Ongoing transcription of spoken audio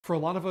For a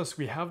lot of us,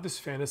 we have this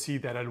fantasy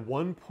that at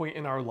one point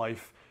in our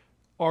life,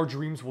 our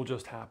dreams will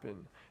just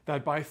happen.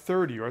 That by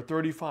 30 or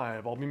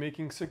 35, I'll be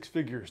making six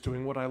figures,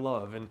 doing what I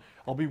love, and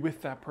I'll be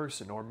with that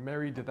person or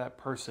married to that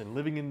person,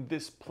 living in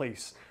this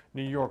place,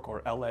 New York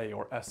or LA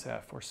or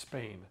SF or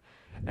Spain,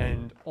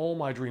 and all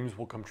my dreams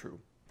will come true.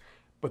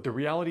 But the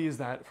reality is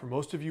that for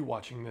most of you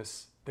watching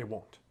this, they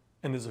won't.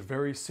 And there's a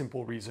very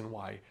simple reason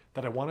why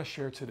that I want to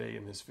share today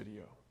in this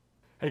video.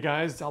 Hey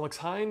guys, it's Alex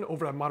Hine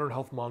over at Modern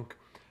Health Monk.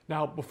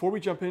 Now, before we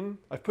jump in,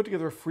 I've put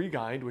together a free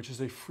guide, which is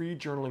a free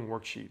journaling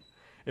worksheet.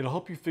 It'll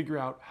help you figure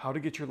out how to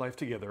get your life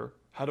together,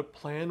 how to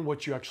plan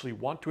what you actually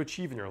want to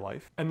achieve in your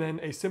life, and then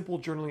a simple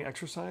journaling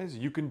exercise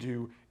you can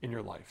do in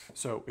your life.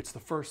 So it's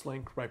the first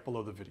link right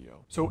below the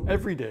video. So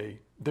every day,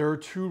 there are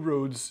two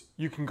roads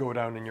you can go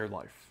down in your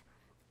life.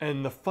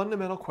 And the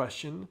fundamental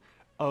question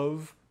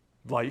of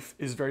life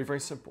is very,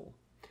 very simple.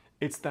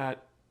 It's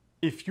that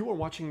if you are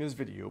watching this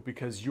video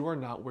because you are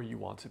not where you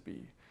want to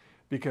be,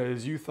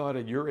 because you thought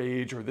at your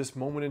age or this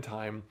moment in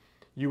time,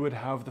 you would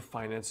have the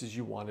finances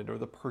you wanted or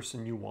the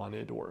person you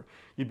wanted, or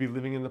you'd be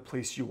living in the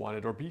place you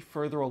wanted or be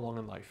further along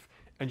in life,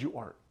 and you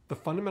aren't. The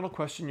fundamental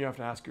question you have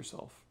to ask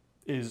yourself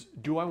is,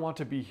 do I want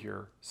to be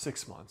here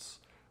 6 months,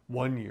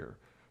 1 year,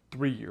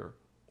 3 years,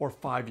 or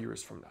 5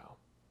 years from now?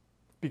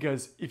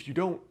 Because if you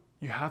don't,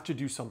 you have to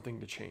do something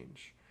to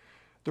change.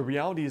 The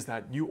reality is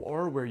that you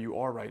are where you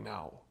are right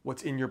now,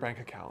 what's in your bank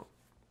account,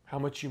 how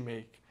much you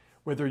make,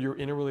 whether you're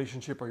in a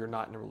relationship or you're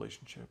not in a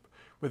relationship,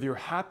 whether you're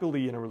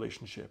happily in a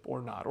relationship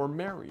or not, or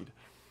married,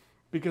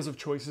 because of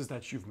choices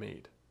that you've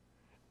made.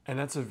 And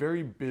that's a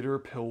very bitter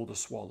pill to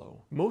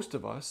swallow. Most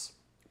of us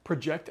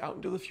project out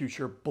into the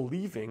future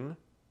believing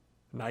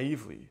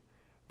naively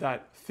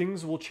that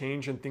things will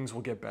change and things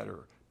will get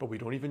better, but we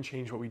don't even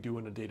change what we do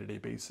on a day-to-day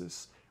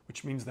basis,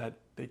 which means that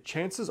the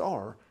chances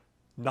are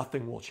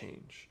nothing will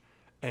change.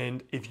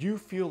 And if you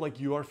feel like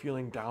you are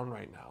feeling down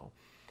right now,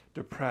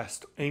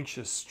 depressed,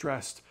 anxious,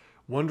 stressed,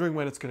 wondering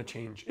when it's going to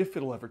change, if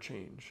it'll ever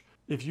change,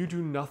 if you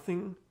do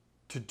nothing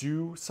to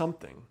do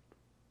something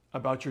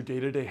about your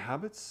day-to-day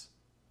habits,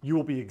 you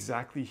will be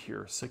exactly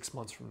here 6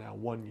 months from now,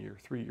 1 year,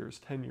 3 years,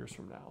 10 years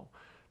from now.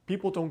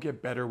 People don't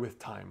get better with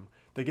time.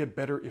 They get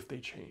better if they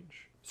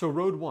change. So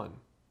road one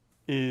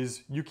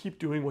is you keep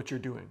doing what you're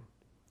doing.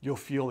 You'll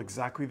feel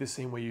exactly the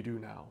same way you do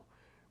now,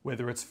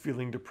 whether it's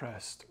feeling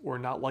depressed or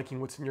not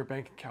liking what's in your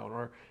bank account,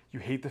 or you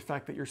hate the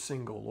fact that you're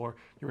single, or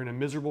you're in a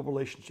miserable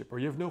relationship, or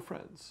you have no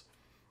friends.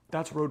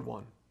 That's road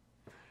one.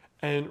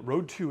 And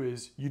road two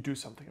is you do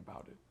something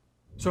about it.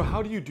 So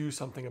how do you do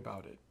something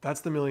about it? That's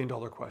the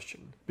million-dollar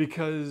question.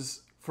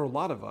 Because for a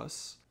lot of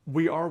us,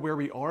 we are where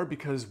we are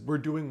because we're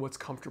doing what's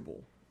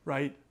comfortable,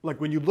 right?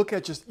 Like when you look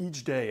at just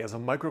each day as a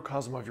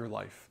microcosm of your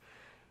life,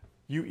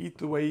 you eat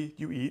the way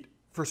you eat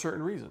for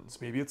certain reasons.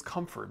 Maybe it's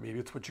comfort, maybe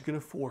it's what you can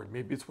afford,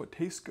 maybe it's what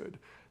tastes good.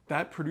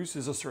 That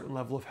produces a certain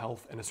level of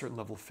health and a certain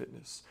level of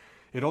fitness.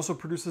 It also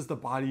produces the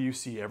body you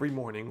see every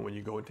morning when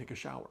you go and take a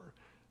shower.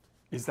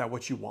 Is that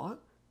what you want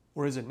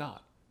or is it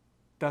not?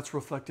 That's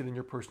reflected in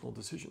your personal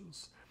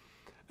decisions.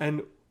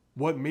 And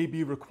what may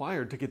be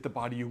required to get the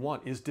body you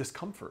want is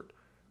discomfort.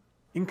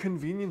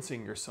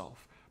 Inconveniencing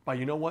yourself by,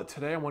 you know what,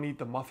 today I want to eat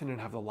the muffin and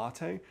have the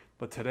latte,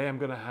 but today I'm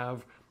going to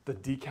have the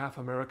decaf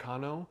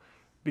Americano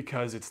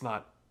because it's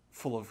not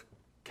full of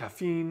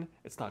caffeine,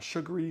 it's not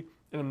sugary,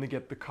 and I'm going to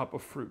get the cup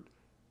of fruit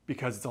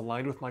because it's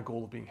aligned with my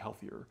goal of being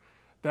healthier.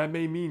 That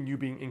may mean you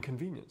being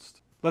inconvenienced.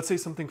 Let's say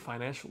something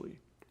financially,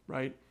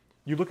 right?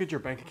 You look at your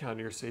bank account and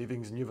your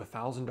savings and you have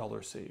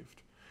 $1,000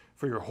 saved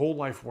for your whole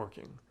life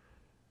working.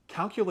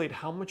 Calculate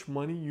how much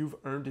money you've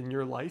earned in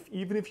your life,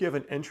 even if you have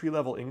an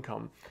entry-level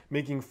income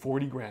making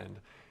 40 grand.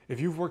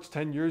 If you've worked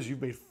 10 years,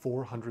 you've made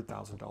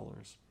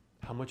 $400,000.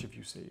 How much have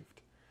you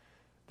saved?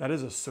 That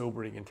is a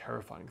sobering and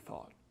terrifying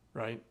thought,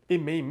 right?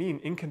 It may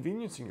mean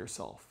inconveniencing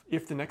yourself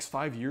if the next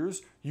 5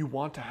 years you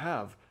want to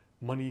have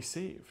money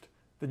saved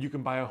that you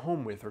can buy a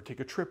home with or take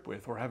a trip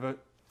with or have an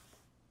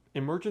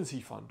emergency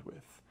fund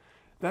with.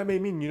 That may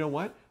mean, you know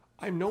what?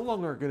 I'm no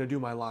longer going to do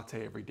my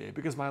latte every day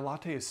because my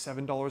latte is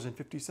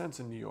 $7.50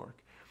 in New York.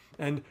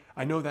 And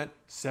I know that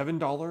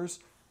 $7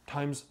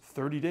 times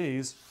 30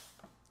 days,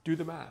 do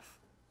the math.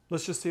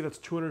 Let's just say that's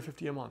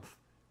 $250 a month,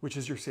 which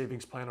is your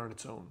savings plan on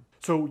its own.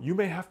 So you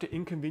may have to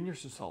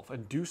inconvenience yourself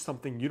and do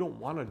something you don't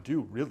want to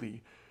do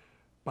really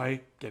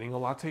by getting a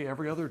latte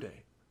every other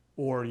day.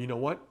 Or you know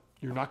what?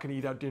 You're not going to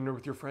eat out dinner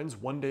with your friends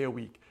 1 day a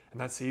week, and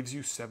that saves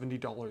you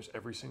 $70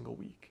 every single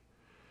week.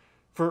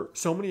 For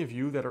so many of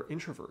you that are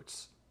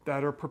introverts,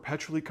 that are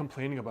perpetually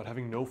complaining about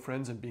having no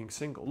friends and being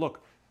single,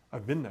 look,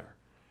 I've been there.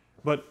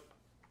 But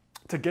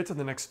to get to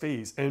the next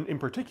phase, and in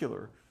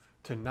particular,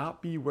 to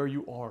not be where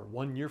you are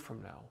 1 year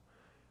from now,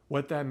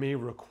 what that may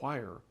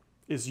require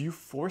is you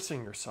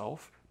forcing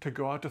yourself to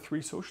go out to 3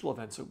 social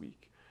events a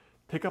week.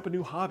 Pick up a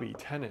new hobby,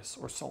 tennis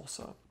or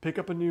salsa. Pick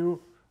up a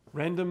new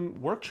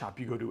random workshop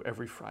you go to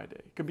every Friday.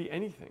 It could be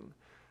anything,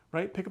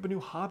 right? Pick up a new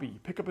hobby.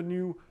 Pick up a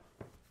new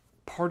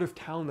part of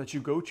town that you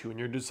go to and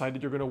you're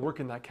decided you're going to work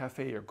in that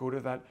cafe or go to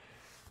that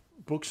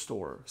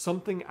bookstore,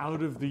 something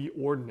out of the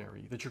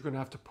ordinary that you're going to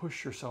have to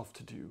push yourself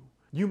to do.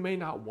 You may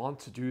not want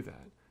to do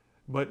that,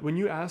 but when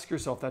you ask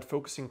yourself that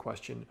focusing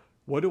question,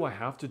 what do I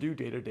have to do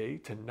day to day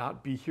to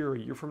not be here a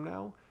year from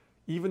now?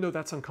 Even though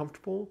that's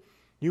uncomfortable,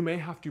 you may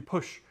have to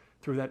push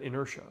through that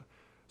inertia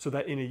so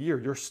that in a year,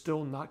 you're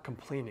still not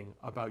complaining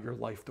about your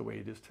life the way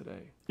it is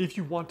today. If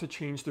you want to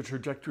change the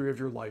trajectory of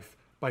your life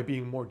by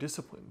being more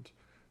disciplined,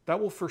 that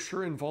will for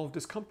sure involve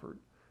discomfort.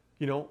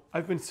 You know,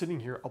 I've been sitting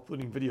here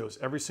uploading videos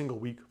every single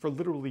week for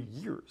literally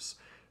years.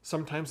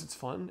 Sometimes it's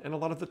fun, and a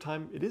lot of the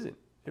time it isn't.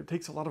 It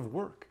takes a lot of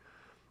work.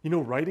 You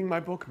know, writing my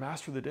book,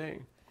 Master the Day,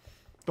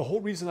 the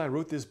whole reason I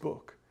wrote this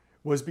book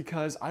was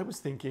because I was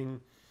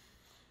thinking,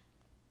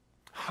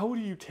 how do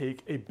you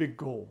take a big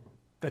goal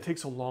that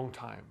takes a long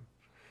time,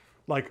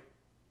 like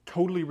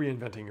totally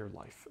reinventing your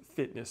life,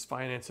 fitness,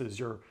 finances,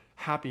 your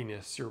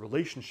happiness, your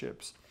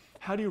relationships?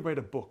 How do you write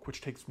a book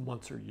which takes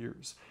months or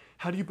years?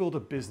 How do you build a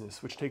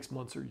business which takes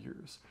months or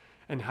years?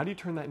 And how do you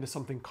turn that into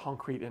something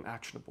concrete and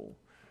actionable?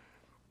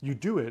 You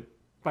do it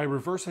by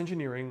reverse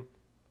engineering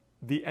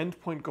the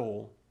endpoint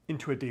goal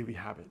into a daily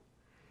habit.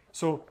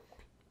 So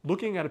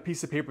looking at a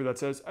piece of paper that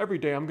says, every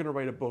day I'm going to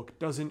write a book,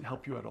 doesn't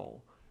help you at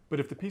all. But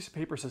if the piece of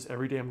paper says,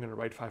 every day I'm going to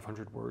write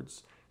 500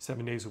 words,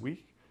 7 days a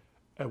week,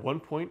 at one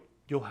point,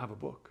 you'll have a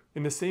book.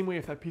 In the same way,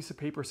 if that piece of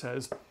paper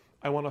says,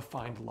 I want to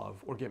find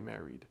love or get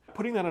married,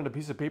 putting that on a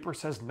piece of paper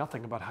says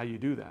nothing about how you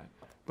do that.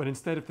 But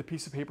instead, if the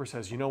piece of paper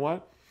says, you know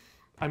what,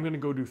 I'm going to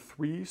go do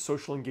 3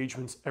 social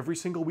engagements every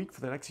single week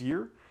for the next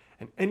year,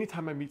 and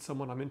anytime I meet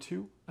someone I'm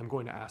into, I'm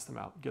going to ask them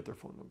out, get their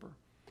phone number.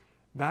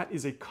 That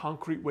is a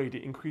concrete way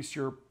to increase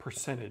your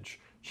percentage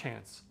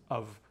chance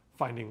of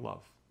finding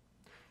love.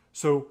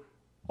 So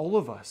all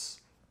of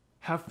us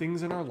have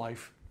things in our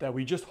life that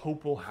we just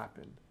hope will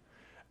happen.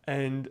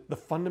 And the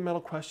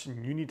fundamental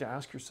question you need to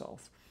ask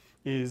yourself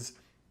is,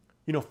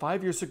 you know,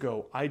 5 years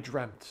ago, I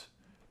dreamt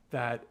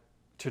that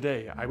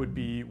today I would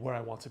be where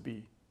I want to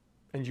be.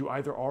 And you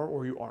either are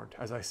or you aren't,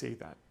 as I say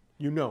that.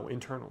 You know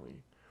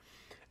internally.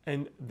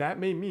 And that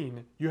may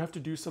mean you have to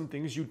do some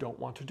things you don't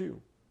want to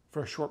do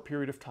for a short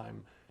period of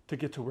time to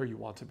get to where you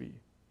want to be.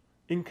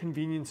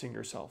 Inconveniencing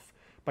yourself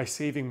by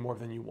saving more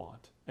than you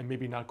want and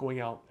maybe not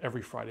going out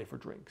every Friday for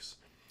drinks.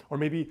 Or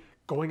maybe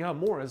going out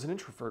more as an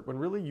introvert when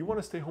really you want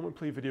to stay home and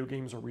play video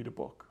games or read a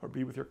book or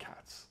be with your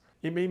cats.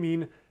 It may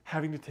mean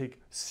having to take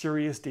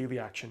serious daily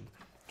action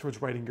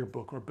towards writing your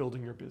book or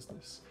building your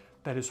business.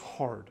 That is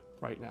hard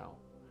right now.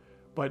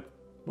 But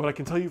what I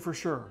can tell you for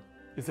sure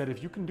is that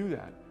if you can do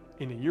that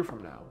in a year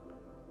from now,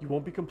 you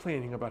won't be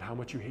complaining about how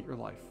much you hate your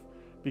life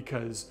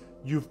because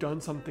you've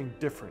done something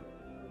different.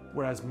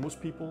 Whereas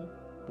most people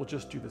will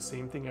just do the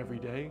same thing every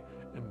day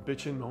and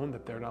bitch and moan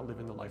that they're not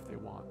living the life they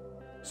want.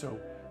 So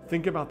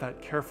think about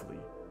that carefully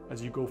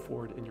as you go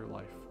forward in your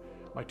life.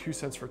 My 2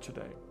 cents for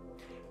today.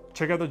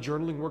 Check out the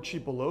journaling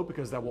worksheet below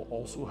because that will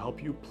also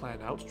help you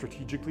plan out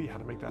strategically how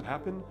to make that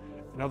happen.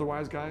 And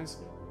otherwise, guys,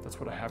 that's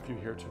what I have for you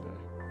here today.